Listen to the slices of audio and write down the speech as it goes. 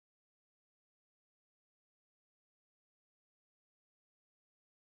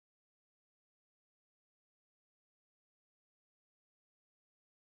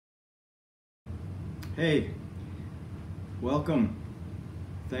Hey, welcome.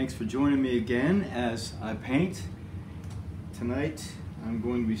 Thanks for joining me again as I paint. Tonight I'm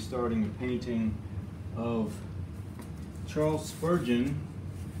going to be starting a painting of Charles Spurgeon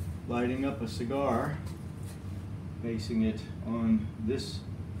lighting up a cigar, basing it on this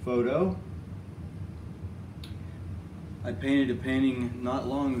photo. I painted a painting not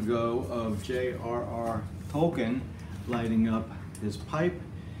long ago of J.R.R. Tolkien lighting up his pipe,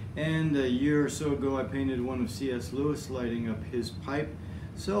 and a year or so ago I painted one of C.S. Lewis lighting up his pipe,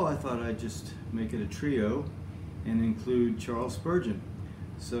 so I thought I'd just make it a trio and include Charles Spurgeon.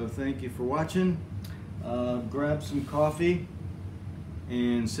 So thank you for watching. Grab some coffee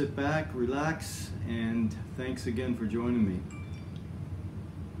and sit back, relax, and thanks again for joining me.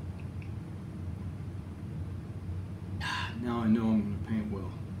 Now I know I'm going to paint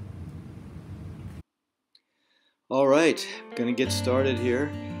well. Alright, I'm going to get started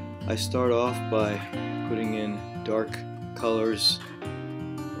here. I start off by putting in dark colors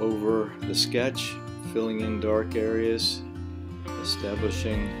over the sketch, filling in dark areas,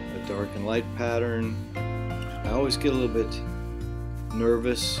 establishing a dark and light pattern. I always get a little bit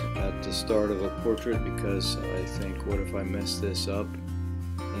nervous at the start of a portrait because I think, what if I mess this up?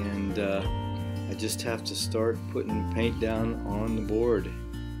 And I just have to start putting paint down on the board,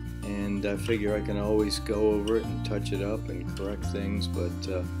 and I figure I can always go over it and touch it up and correct things, but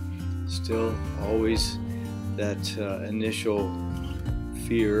still always that initial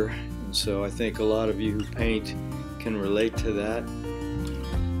fear. And so I think a lot of you who paint can relate to that.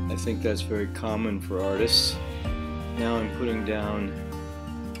 I think that's very common for artists. Now I'm putting down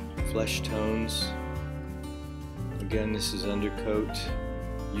flesh tones. Again, this is undercoat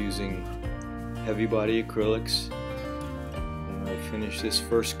using heavy body acrylics. When I finish this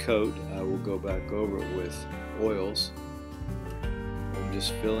first coat, I will go back over it with oils. I'm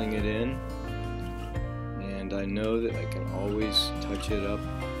just filling it in, and I know that I can always touch it up.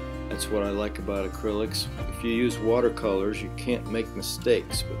 That's what I like about acrylics. If you use watercolors, you can't make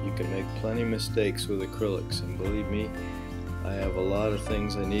mistakes, but you can make plenty of mistakes with acrylics, and believe me, I have a lot of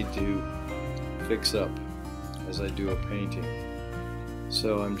things I need to fix up as I do a painting.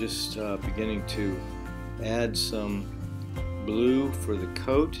 So I'm just beginning to add some blue for the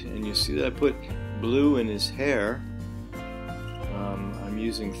coat, and you see that I put blue in his hair. I'm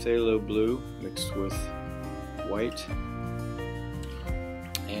using phthalo blue mixed with white,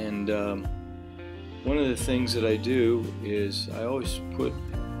 and one of the things that I do is I always put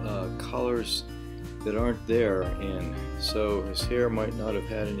colors that aren't there in. So his hair might not have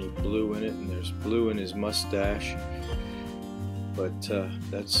had any blue in it, and there's blue in his mustache, but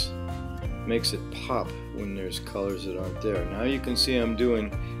that's makes it pop when there's colors that aren't there. Now you can see I'm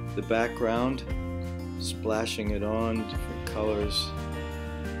doing the background, splashing it on different colors.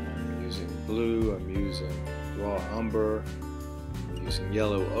 I'm using blue, I'm using raw umber, I'm using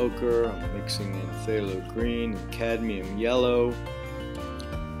yellow ochre, I'm mixing in phthalo green and cadmium yellow,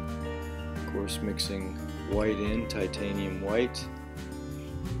 of course mixing white in, titanium white,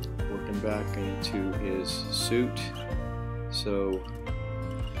 working back into his suit. So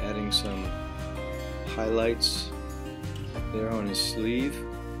adding some highlights there on his sleeve.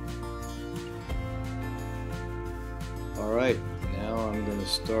 Alright, now I'm going to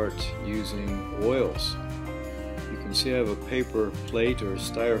start using oils. You can see I have a paper plate or a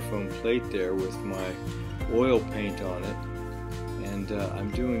styrofoam plate there with my oil paint on it, and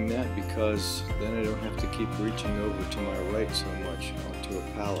I'm doing that because then I don't have to keep reaching over to my right so much onto a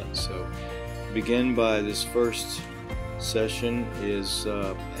palette. So begin by this first session is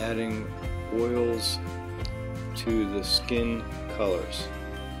adding oils to the skin colors,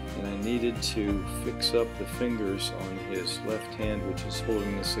 and I needed to fix up the fingers on his left hand, which is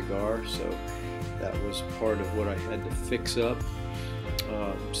holding the cigar, so that was part of what I had to fix up.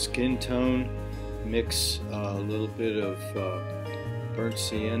 Skin tone, mix a little bit of burnt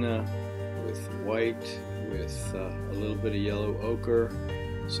sienna with white, with a little bit of yellow ochre.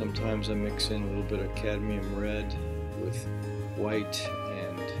 Sometimes I mix in a little bit of cadmium red with white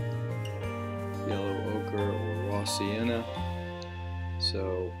and yellow ochre or raw sienna.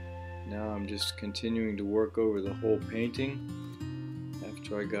 So now I'm just continuing to work over the whole painting.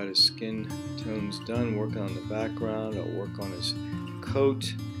 After I got his skin tones done, working on the background, I'll work on his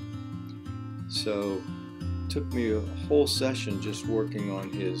coat. So it took me a whole session just working on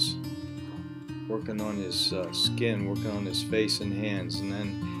his skin, working on his face and hands, and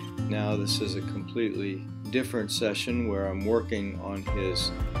then now this is a completely different session where I'm working on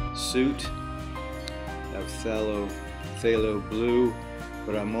his suit. I have phthalo blue,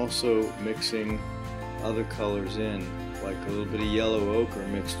 but I'm also mixing other colors in, like a little bit of yellow ochre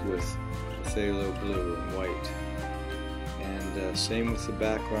mixed with phthalo blue and white. And same with the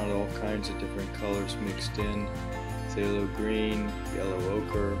background, all kinds of different colors mixed in. Phthalo green, yellow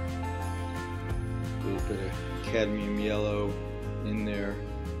ochre, a little bit of cadmium yellow in there.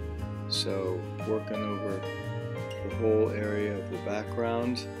 So working over the whole area of the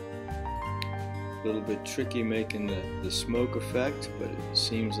background. A little bit tricky making the smoke effect, but it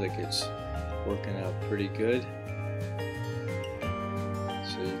seems like it's working out pretty good.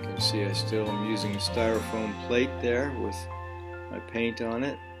 So you can see I still am using a styrofoam plate there with my paint on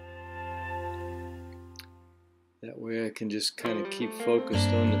it. That way I can just kind of keep focused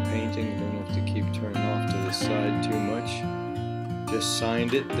on the painting. I don't have to keep turning off to the side too much. Just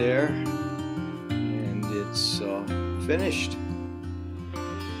signed it there, and it's finished.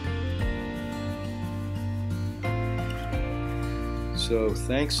 So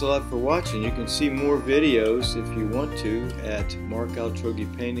thanks a lot for watching. You can see more videos if you want to at Mark Altroghi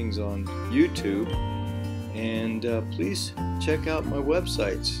Paintings on YouTube, and please check out my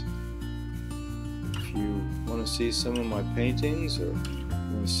websites. If you want to see some of my paintings or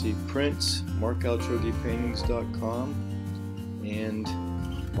want to see prints, markaltroghipaintings.com and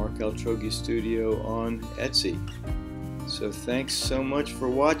Mark Altroghi Studio on Etsy. So thanks so much for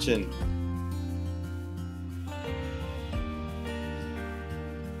watching.